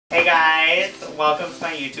welcome to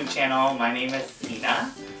my YouTube channel. My name is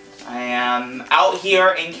Sina. I am out here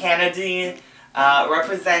in Canada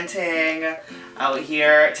representing out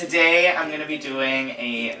here. Today I'm going to be doing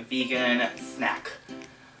a vegan snack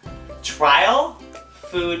trial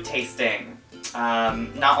food tasting.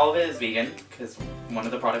 Not all of it is vegan because one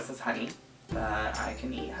of the products is honey, but I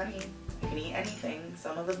can eat honey. I can eat anything.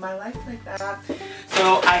 Some of my life like that.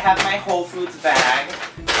 So I have my Whole Foods bag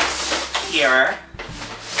here.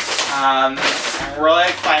 I'm really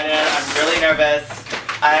excited. I'm really nervous.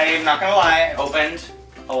 I'm not gonna lie, I opened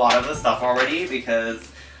a lot of the stuff already because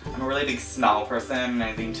I'm a really big smell person and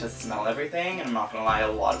I need to smell everything, and I'm not gonna lie,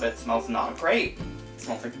 a lot of it smells not great. It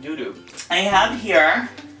smells like doo-doo. I have here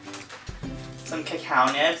some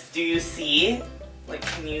cacao nibs. Do you see? Like,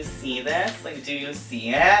 can you see this? Like, do you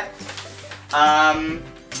see it?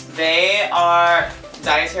 They are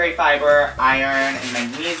dietary fiber, iron, and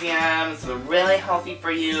magnesium, so they're really healthy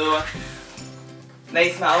for you.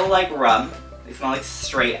 They smell like rum. They smell like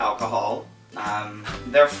straight alcohol.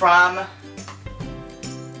 They're from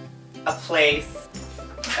a place.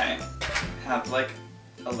 Okay, I have like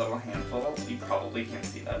a little handful. You probably can't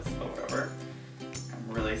see this, but whatever.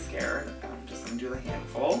 I'm really scared. I'm just gonna do the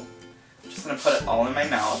handful. I'm just gonna put it all in my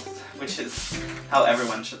mouth, which is how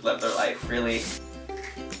everyone should live their life, really.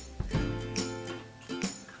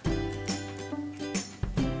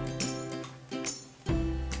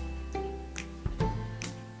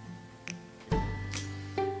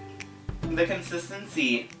 The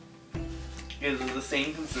consistency is the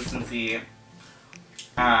same consistency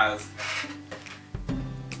as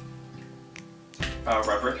a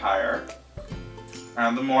rubber tire,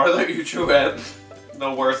 and the more that you chew it,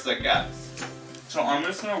 the worse it gets. So I'm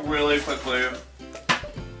just gonna really quickly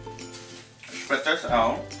spit this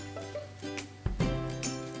out.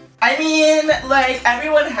 I mean, like,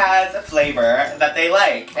 everyone has a flavor that they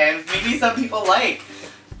like, and maybe some people like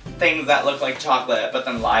things that look like chocolate but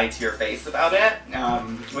then lie to your face about it,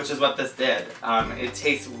 which is what this did. It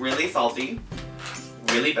tastes really salty,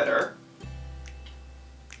 really bitter,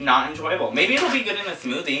 not enjoyable. Maybe it'll be good in a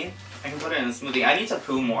smoothie. I can put it in a smoothie. I need to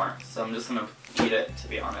poo more, so I'm just gonna eat it, to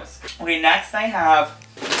be honest. Okay, next I have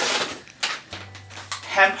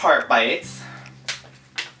hemp heart bites.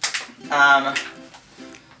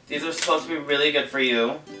 These are supposed to be really good for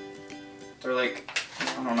you. They're like,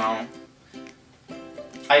 I don't know.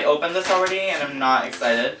 I opened this already and I'm not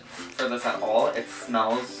excited for this at all. It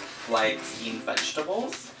smells like steamed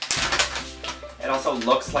vegetables. It also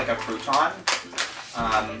looks like a crouton.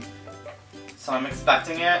 So I'm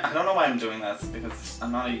expecting it. I don't know why I'm doing this because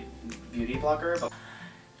I'm not a beauty blogger, but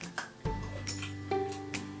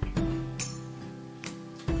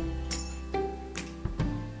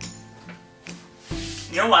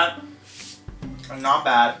you know what? Not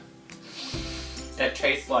bad. It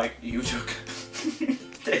tastes like you took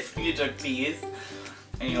you took peas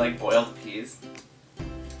and you like boiled the peas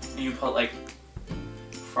and you put like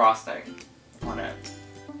frosting on it.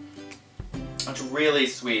 It's really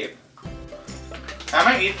sweet. I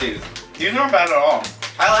might eat these. These aren't bad at all.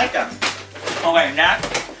 I like them. Okay,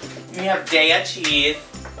 next we have Daiya cheese.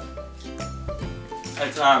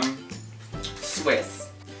 It's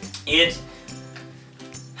Swiss. It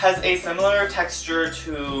has a similar texture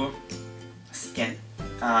to skin,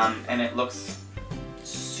 and it looks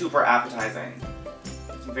super appetizing.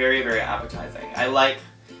 Very, very appetizing. I like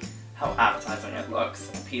how appetizing it looks.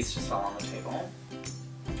 A piece just fell on the table.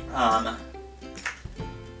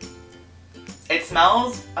 It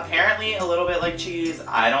smells apparently a little bit like cheese.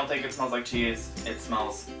 I don't think it smells like cheese. It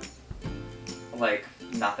smells like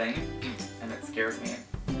nothing, and it scares me.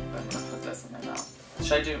 But I'm gonna put this in my mouth.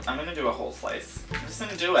 Should I do? I'm gonna do a whole slice. I'm just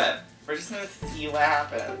gonna do it. We're just gonna see what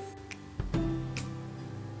happens.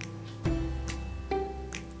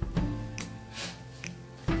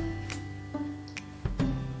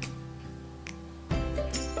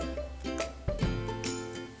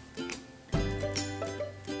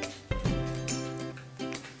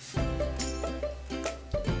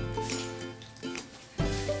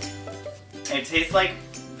 It tastes like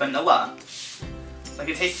vanilla. Like,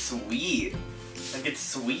 it tastes sweet. Like, it's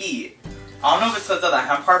sweet. I don't know if it's because of the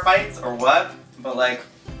hemp heart bites or what, but like,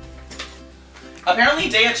 apparently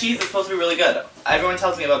Daiya cheese is supposed to be really good. Everyone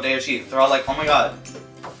tells me about Daiya cheese. They're all like, oh my god,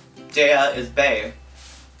 Daiya is bae.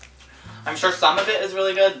 I'm sure some of it is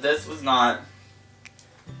really good. This was not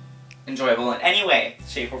enjoyable in any way,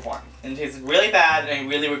 shape, or form. It tasted really bad, and I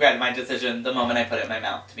really regretted my decision the moment I put it in my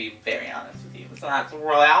mouth, to be very honest with you. So that's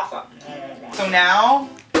really awesome. So now,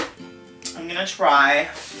 I'm gonna try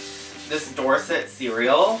this Dorset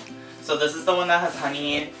cereal. So this is the one that has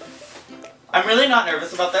honey. I'm really not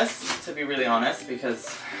nervous about this, to be really honest,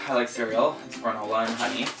 because I like cereal. It's granola and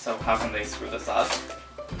honey, so how can they screw this up?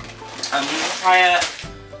 I'm gonna try it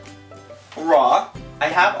raw. I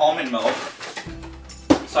have almond milk.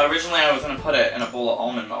 So originally I was gonna put it in a bowl of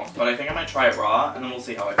almond milk, but I think I might try it raw, and then we'll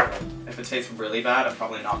see how I feel. If it tastes really bad, I'm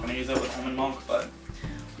probably not gonna use it with almond milk, but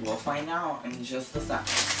we'll find out in just a second.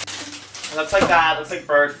 It looks like that. It looks like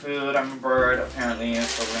bird food. I'm a bird, apparently,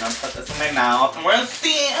 so we're gonna put this in my mouth, and we're gonna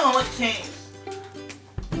see how it tastes.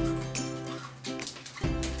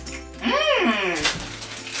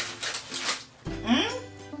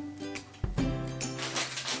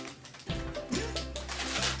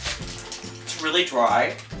 It's really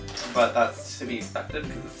dry, but that's to be expected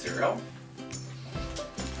because it's cereal.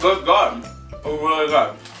 Good. Oh, really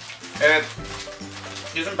good. It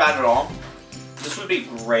isn't bad at all. This would be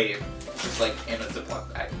great just like in a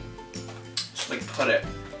Ziploc bag. Just like put it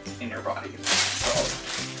in your body.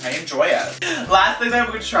 So I enjoy it. Last thing that I'm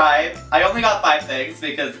gonna try, I only got 5 things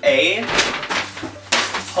because A,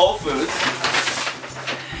 Whole Foods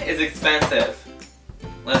is expensive.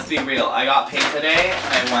 Let's be real. I got paid today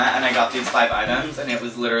and I went and I got these 5 items and it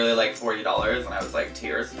was literally like $40 and I was like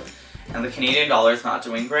tears. And the Canadian dollar's not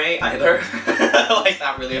doing great either. Like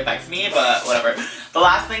that really affects me, but whatever. The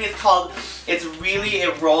last thing is called,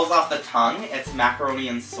 it rolls off the tongue. It's macaroni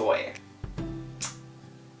and soy.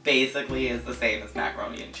 Basically is the same as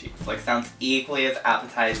macaroni and cheese. Like sounds equally as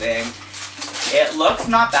appetizing. It looks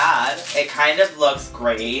not bad. It kind of looks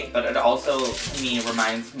great, but it also, to me,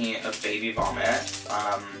 reminds me of baby vomit.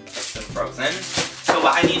 It's been frozen. So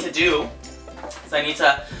what I need to do is I need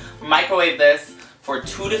to microwave this for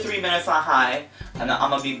 2 to 3 minutes on high, and then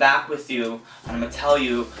I'm gonna be back with you, and I'm gonna tell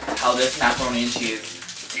you how this macaroni and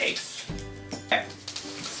cheese tastes. Okay,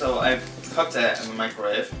 so I've cooked it in the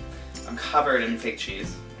microwave. I'm covered in fake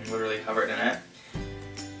cheese. I'm literally covered in it.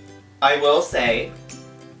 I will say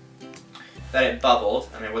that it bubbled,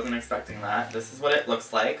 and I wasn't expecting that. This is what it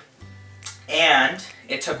looks like. And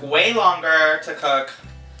it took way longer to cook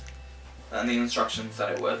than the instructions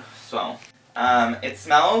said it would. So, it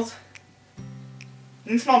smells, it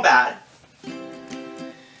doesn't smell bad.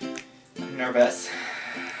 I'm nervous,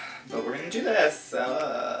 but we're gonna do this.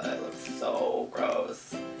 It looks so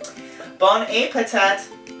gross. Bon appetit!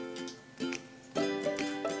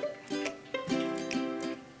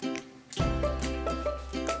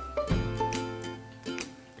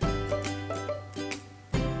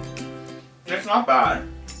 It's not bad.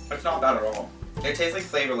 It's not bad at all. It tastes like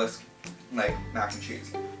flavorless, like mac and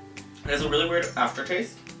cheese. It has a really weird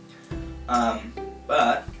aftertaste,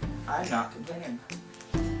 but I'm not complaining.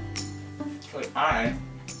 Like, I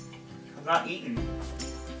have not eaten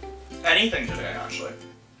anything today, actually.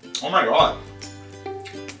 Oh my god.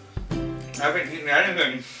 I haven't eaten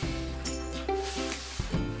anything.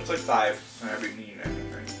 It's like 5, and I haven't eaten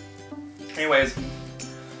anything. Anyways,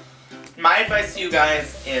 my advice to you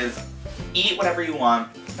guys is eat whatever you want,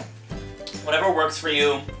 whatever works for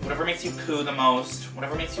you, whatever makes you poo the most,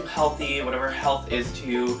 whatever makes you healthy, whatever health is to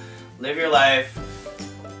you. Live your life.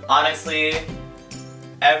 Honestly,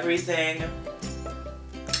 everything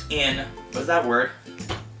in, what's that word?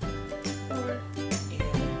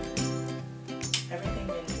 Everything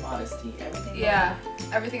in modesty. Yeah,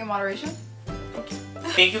 everything in moderation. Okay.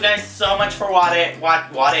 Thank you guys so much for watching.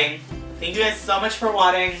 Thank you guys so much for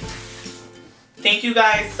watching. Thank you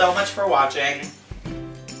guys so much for watching.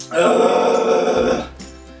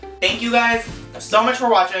 Thank you guys so much for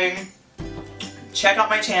watching. Check out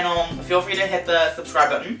my channel. Feel free to hit the subscribe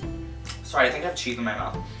button. Sorry, I think I have cheese in my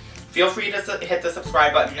mouth. Feel free to hit the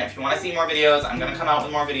subscribe button if you want to see more videos. I'm going to come out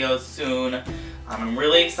with more videos soon. I'm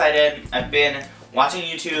really excited. I've been watching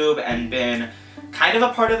YouTube and been kind of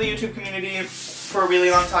a part of the YouTube community for a really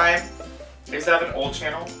long time. I used to have an old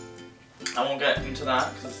channel. I won't get into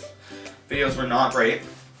that because videos were not great.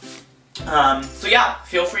 So yeah,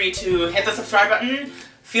 feel free to hit the subscribe button.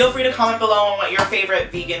 Feel free to comment below on what your favorite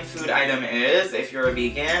vegan food item is, if you're a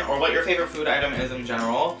vegan, or what your favorite food item is in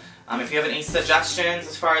general. If you have any suggestions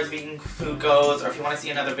as far as vegan food goes, or if you want to see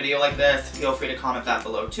another video like this, feel free to comment that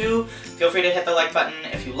below too. Feel free to hit the like button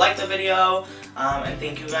if you like the video. And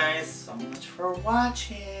thank you guys so much for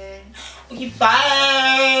watching. Okay,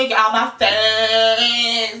 bye! Get out my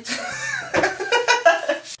face!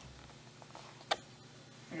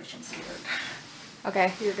 I'm scared.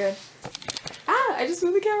 Okay, you're good. Ah, I just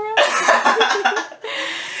moved the camera.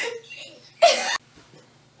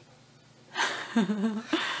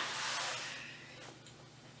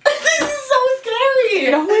 This is so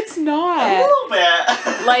scary! No, it's not. A little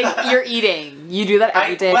bit. Like, you're eating. You do that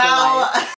every day of your life.